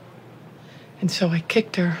have you." And so I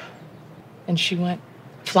kicked her, and she went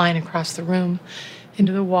flying across the room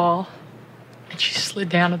into the wall, and she slid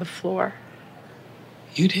down to the floor.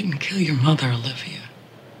 You didn't kill your mother, Olivia.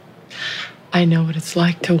 I know what it's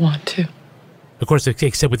like to want to. Of course,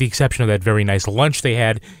 except with the exception of that very nice lunch they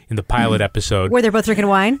had in the pilot episode. Where they're both drinking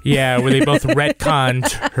wine? Yeah, where they both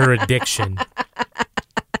retconned her addiction.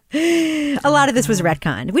 A lot of this was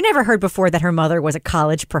retconned. We never heard before that her mother was a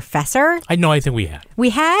college professor. I think we had. We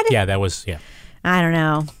had? Yeah, that was, I don't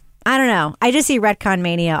know. I just see retcon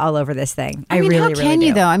mania all over this thing. I really, how really can do.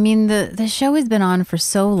 you, though? I mean, the show has been on for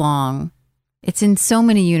so long. It's in so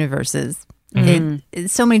many universes.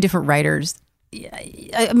 It's so many different writers.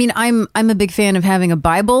 I mean, I'm a big fan of having a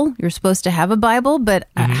Bible. You're supposed to have a Bible, but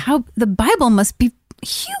how the Bible must be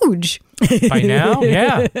huge. By now,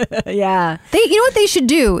 yeah. Yeah. You know what they should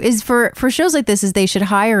do is for shows like this is they should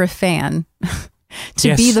hire a fan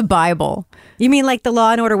to be the Bible. You mean like the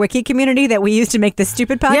Law and Order Wiki community that we use to make this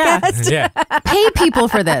stupid podcast? Yeah. Pay people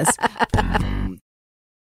for this.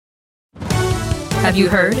 Have you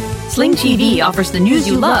heard? Sling TV offers the news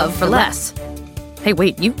you love for less. Hey,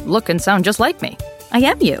 wait, you look and sound just like me. I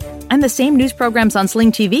am you. I'm the same news programs on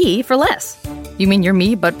Sling TV for less. You mean you're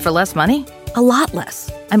me, but for less money? A lot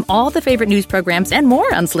less. I'm all the favorite news programs and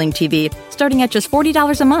more on Sling TV, starting at just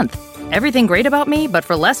 $40 a month. Everything great about me, but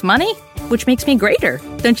for less money? Which makes me greater,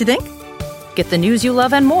 don't you think? Get the news you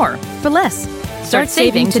love and more for less. Start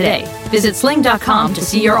saving today. Visit sling.com to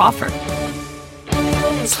see your offer.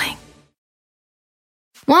 Sling.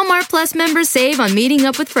 Walmart Plus members save on meeting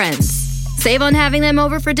up with friends. Save on having them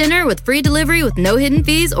over for dinner with free delivery with no hidden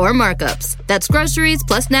fees or markups. That's groceries,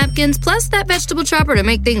 plus napkins, plus that vegetable chopper to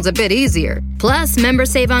make things a bit easier. Plus, members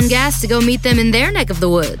save on gas to go meet them in their neck of the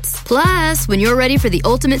woods. Plus, when you're ready for the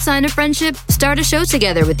ultimate sign of friendship, start a show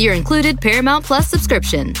together with your included Paramount Plus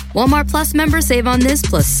subscription. Walmart Plus members save on this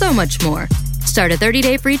plus so much more. Start a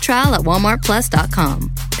 30-day free trial at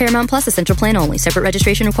walmartplus.com. Paramount Plus Essential Plan only. Separate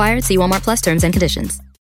registration required. See Walmart Plus terms and conditions.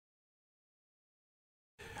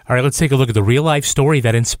 All right, let's take a look at the real-life story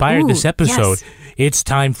that inspired this episode. Yes. It's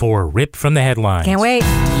time for Ripped from the Headlines. Can't wait.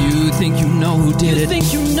 You think you know who did it. You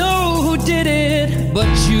think you know who did it. But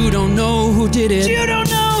you don't know who did it. You don't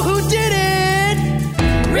know who did it.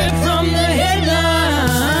 Ripped from the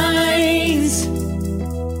headlines.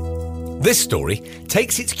 This story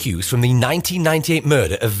takes its cues from the 1998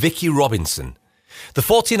 murder of Vicki Robinson. The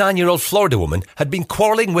 49-year-old Florida woman had been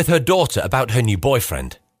quarrelling with her daughter about her new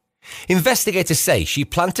boyfriend. Investigators say she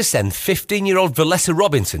planned to send 15-year-old Valessa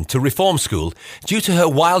Robinson to reform school due to her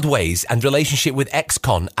wild ways and relationship with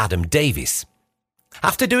ex-con Adam Davis.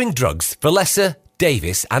 After doing drugs, Valessa,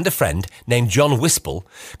 Davis and a friend named John Wispel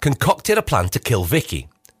concocted a plan to kill Vicki.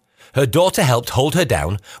 Her daughter helped hold her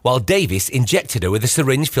down while Davis injected her with a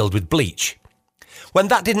syringe filled with bleach. When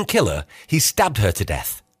that didn't kill her, he stabbed her to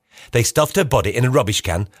death. They stuffed her body in a rubbish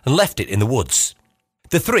can and left it in the woods.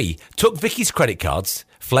 The three took Vicky's credit cards,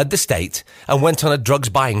 fled the state, and went on a drugs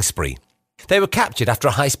buying spree. They were captured after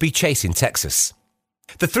a high-speed chase in Texas.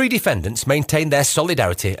 The three defendants maintained their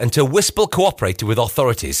solidarity until Wispel cooperated with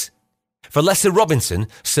authorities. Vanessa Robinson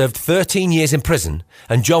served 13 years in prison,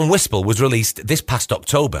 and John Wispel was released this past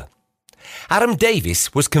October. Adam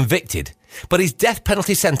Davis was convicted, but his death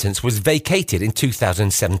penalty sentence was vacated in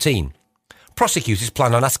 2017. Prosecutors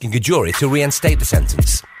plan on asking a jury to reinstate the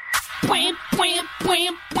sentence.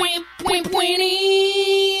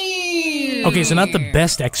 Okay, so not the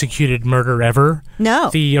best executed murder ever. No.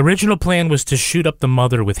 The original plan was to shoot up the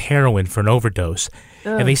mother with heroin for an overdose.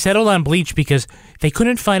 Ugh. And they settled on bleach because they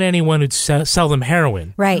couldn't find anyone who'd sell them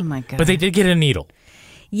heroin. Right. Oh my God. But they did get a needle.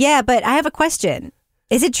 Yeah, but I have a question.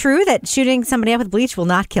 Is it true that shooting somebody up with bleach will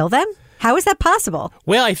not kill them? How is that possible?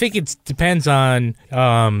 Well, I think it depends on,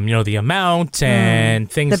 the amount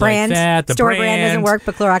and things The brand, like that. The store brand doesn't work,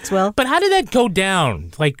 but Clorox will. But how did that go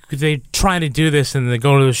down? Like, they're trying to do this, and they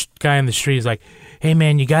go to the guy in the street. He's like, hey,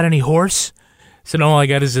 man, you got any horse? I said, all I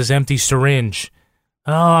got is this empty syringe.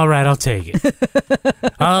 Oh, all right, I'll take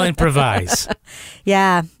it. I'll improvise.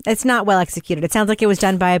 Yeah, it's not well executed. It sounds like it was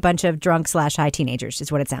done by a bunch of drunk/high teenagers,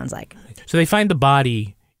 is what it sounds like. So they find the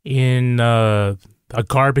body in a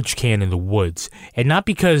garbage can in the woods. And not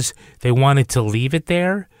because they wanted to leave it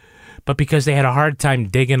there, but because they had a hard time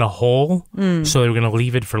digging a hole. So they were going to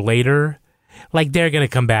leave it for later. Like, they're going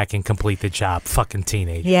to come back and complete the job. Fucking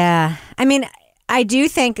teenagers. Yeah. I mean, I do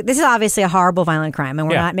think this is obviously a horrible violent crime, and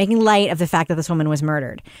we're not making light of the fact that this woman was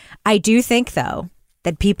murdered. I do think, though,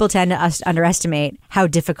 that people tend to underestimate how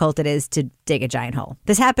difficult it is to dig a giant hole.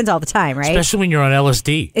 This happens all the time, right? Especially when you're on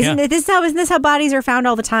LSD. Isn't this how bodies are found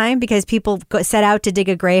all the time? Because people set out to dig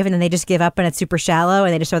a grave and then they just give up and it's super shallow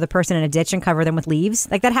and they just throw the person in a ditch and cover them with leaves.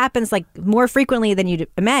 Like, that happens like more frequently than you'd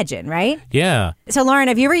imagine, right? Yeah. So, Lauren,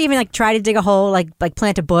 have you ever even like tried to dig a hole, like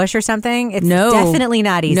plant a bush or something? It's definitely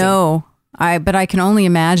not easy. No, but I can only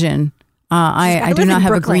imagine. I do not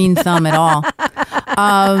have a green thumb at all.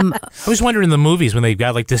 I was wondering in the movies when they've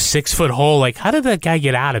got like this 6-foot hole, like, how did that guy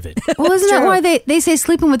get out of it? Well, isn't that why they say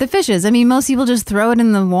sleeping with the fishes? I mean, most people just throw it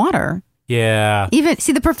in the water. Yeah.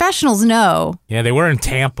 See, the professionals know. Yeah, they were in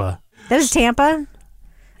Tampa. That is Tampa?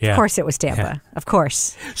 Yeah. Of course it was Tampa. Yeah. Of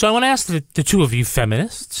course. So I want to ask the two of you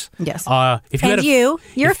feminists. Yes.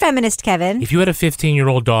 You're a feminist, Kevin. If you had a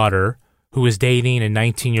 15-year-old daughter who was dating a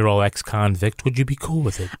 19-year-old ex-convict, would you be cool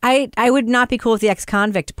with it? I would not be cool with the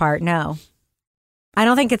ex-convict part, no. I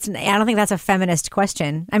don't think that's a feminist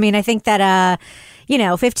question. I mean, I think that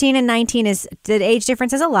 15 and 19 the age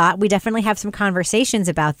difference is a lot. We definitely have some conversations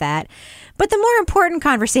about that. But the more important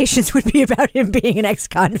conversations would be about him being an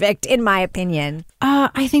ex-convict, in my opinion.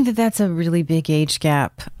 I think that's a really big age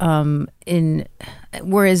gap.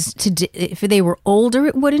 Whereas if they were older,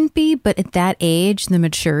 it wouldn't be. But at that age, the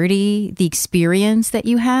maturity, the experience that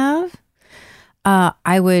you have,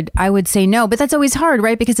 I would say no. But that's always hard,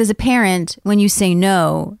 right? Because as a parent, when you say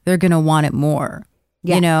no, they're going to want it more.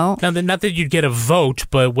 Yeah. You know? Now, not that you'd get a vote,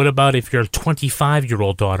 but what about if your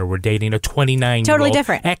 25-year-old daughter were dating a 29-year-old totally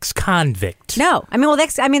different ex-convict? No. I mean,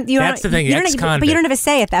 that's the thing, ex-convict. But you don't have a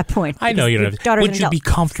say at that point. I know you don't have. Would you be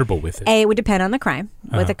comfortable with it? It would depend on the crime,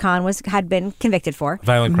 what the con had been convicted for.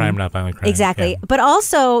 Violent crime, not violent crime. Exactly. Yeah. But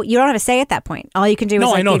also, you don't have a say at that point. All you can do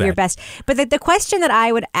is give your best. But the question that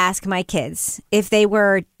I would ask my kids, if they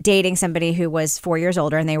were dating somebody who was 4 years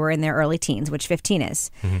older and they were in their early teens, which 15 is,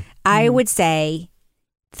 I would say,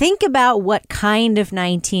 think about what kind of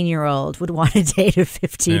 19-year-old would want to date a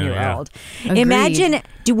 15-year-old. Yeah. Imagine,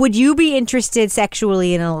 would you be interested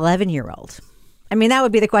sexually in an 11-year-old? I mean, that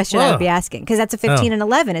would be the question I would be asking, because that's a 15 and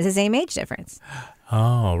 11 is the same age difference.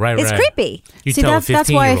 Oh, right, It's creepy. See, that's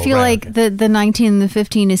why I feel like the 19 and the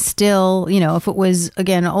 15 is still, if it was,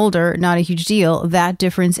 again, older, not a huge deal, that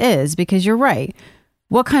difference is, because you're right.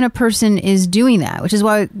 What kind of person is doing that? Which is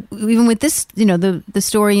why, even with this, the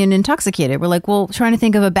story in Intoxicated, we're like, well, trying to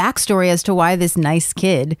think of a backstory as to why this nice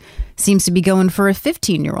kid seems to be going for a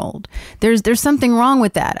 15-year-old. There's something wrong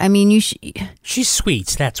with that. I mean, she's sweet.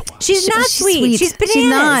 That's why. She's not sweet. She's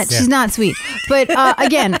bananas. She's not sweet. But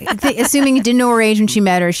again, assuming you didn't know her age when she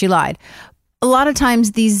met her, she lied. A lot of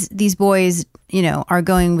times, these boys, are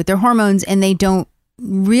going with their hormones and they don't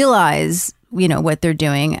realize what they're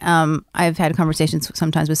doing. I've had conversations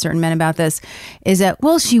sometimes with certain men about this, is that,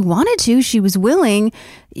 well, she wanted to, she was willing.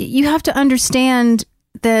 You have to understand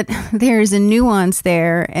that there's a nuance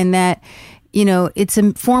there, and that, it's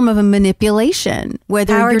a form of a manipulation.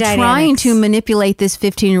 Whether Power you're dynamics. trying to manipulate this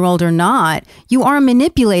 15-year-old or not, you are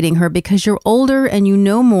manipulating her because you're older and you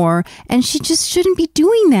know more, and she just shouldn't be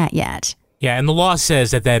doing that yet. Yeah, and the law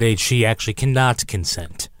says at that age she actually cannot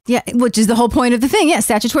consent. Yeah, which is the whole point of the thing. Yeah,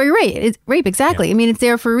 statutory rape. It's rape, exactly. Yeah. I mean, it's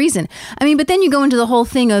there for a reason. I mean, but then you go into the whole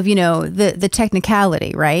thing of, the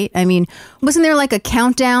technicality, right? I mean, wasn't there like a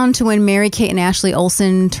countdown to when Mary-Kate and Ashley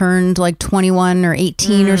Olsen turned like 21 or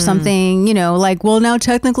 18 or something? Well, now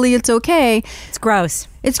technically it's okay. It's gross.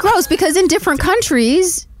 It's gross because in different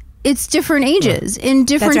countries, it's different ages. In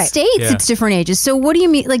different states, it's different ages. So what do you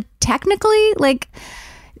mean? Like technically,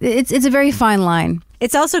 it's a very fine line.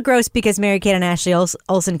 It's also gross because Mary-Kate and Ashley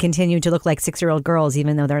Olsen continue to look like 6-year-old girls,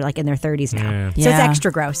 even though they're like in their 30s now. Yeah. So it's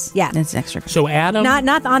extra gross. Yeah. It's extra gross. So Adam...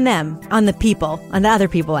 Not on them, on the people, on the other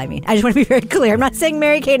people, I mean. I just want to be very clear. I'm not saying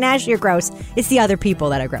Mary-Kate and Ashley are gross. It's the other people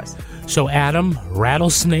that are gross. So Adam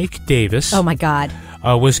Rattlesnake Davis... Oh, my God.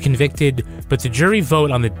 Was convicted, but the jury vote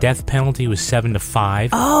on the death penalty was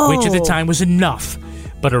 7-5, which at the time was enough.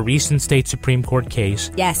 But a recent state Supreme Court case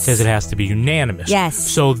says it has to be unanimous. Yes.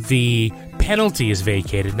 So the penalty is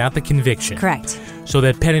vacated, not the conviction. Correct. So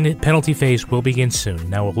that penalty phase will begin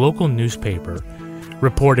soon. Now, a local newspaper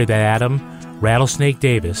reported that Adam Rattlesnake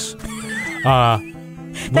Davis...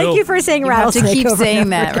 Thank you for saying rattlesnake. You have to keep saying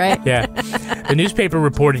that, right? Yeah. The newspaper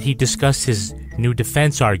reported he discussed his new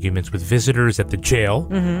defense arguments with visitors at the jail,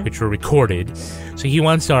 which were recorded. So he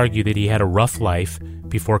wants to argue that he had a rough life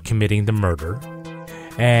before committing the murder.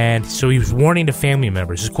 And so he was warning the family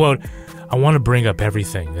members, his quote, "I want to bring up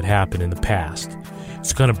everything that happened in the past.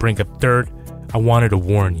 It's going to bring up dirt. I wanted to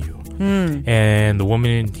warn you." And the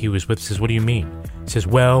woman he was with says, "What do you mean?" He says,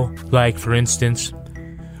 "Well, like, for instance,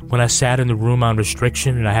 when I sat in the room on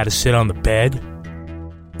restriction and I had to sit on the bed.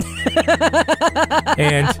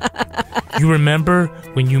 And you remember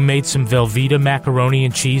when you made some Velveeta macaroni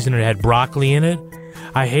and cheese and it had broccoli in it?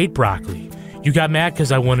 I hate broccoli. You got mad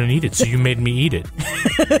because I wouldn't eat it, so you made me eat it."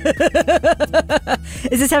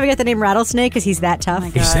 Is this how we got the name Rattlesnake? Because he's that tough?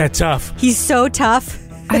 He's that tough. He's so tough.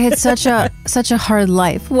 I had such a hard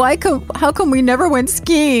life. How come we never went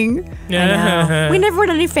skiing? I know. We never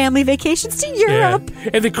went on any family vacations to Europe.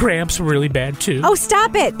 Yeah. And the cramps were really bad, too. Oh,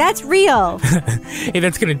 stop it. That's real. Hey,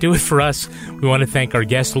 that's going to do it for us. We want to thank our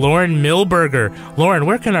guest, Lauren Milberger. Lauren,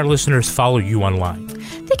 where can our listeners follow you online?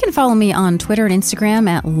 They can follow me on Twitter and Instagram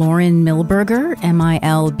at Lauren Milberger,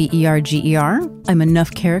 Milberger. I'm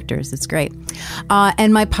enough characters. It's great.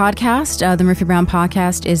 And my podcast, the Murphy Brown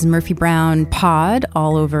Podcast, is Murphy Brown Pod,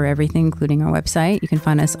 all over everything, including our website. You can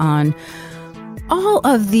find us on all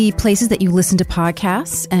of the places that you listen to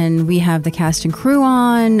podcasts, and we have the cast and crew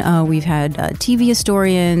on. We've had TV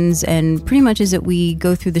historians, and pretty much is that we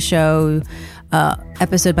go through the show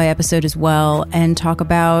episode by episode as well and talk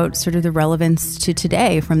about sort of the relevance to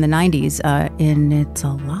today from the 90s, and it's a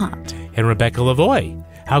lot. And Rebecca Lavoie,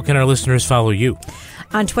 how can our listeners follow you?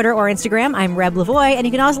 On Twitter or Instagram, I'm Reb Lavoie, and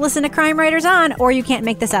you can also listen to Crime Writers On, or You Can't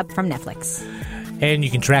Make This Up from Netflix. And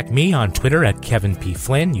you can track me on Twitter at Kevin P.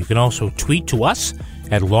 Flynn. You can also tweet to us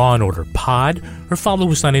at Law & Order Pod, or follow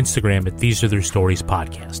us on Instagram at These Are Their Stories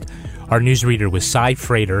Podcast. Our newsreader was Cy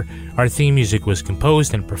Frater. Our theme music was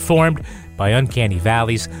composed and performed by Uncanny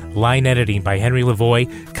Valleys. Line editing by Henry Lavoie.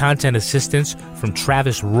 Content assistance from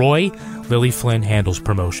Travis Roy. Lily Flynn handles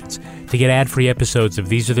promotions. To get ad-free episodes of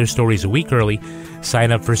These Are Their Stories a week early,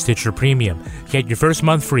 sign up for Stitcher Premium. Get your first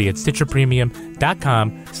month free at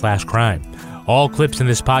stitcherpremium.com/crime. All clips in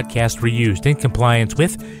this podcast were used in compliance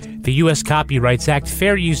with the U.S. Copyrights Act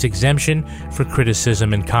Fair Use Exemption for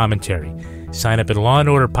criticism and commentary. Sign up at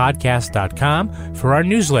lawandorderpodcast.com for our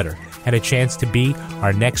newsletter and a chance to be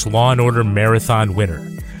our next Law & Order Marathon winner.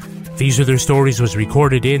 These Are Their Stories was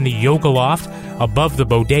recorded in the Yoga Loft above the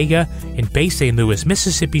Bodega in Bay St. Louis,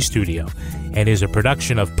 Mississippi studio and is a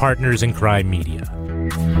production of Partners in Crime Media.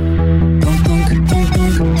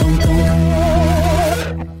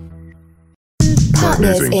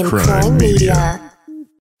 Partners in Crime Media.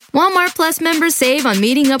 Walmart Plus members save on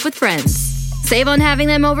meeting up with friends. Save on having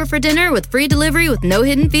them over for dinner with free delivery with no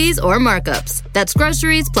hidden fees or markups. That's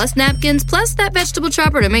groceries, plus napkins, plus that vegetable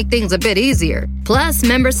chopper to make things a bit easier. Plus,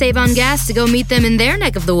 members save on gas to go meet them in their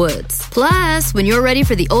neck of the woods. Plus, when you're ready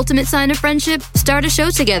for the ultimate sign of friendship, start a show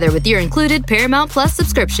together with your included Paramount Plus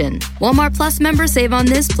subscription. Walmart Plus members save on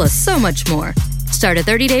this plus so much more. Start a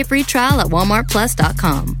 30-day free trial at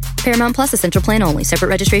walmartplus.com. Paramount Plus Essential Plan only. Separate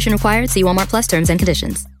registration required. See Walmart Plus terms and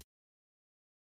conditions.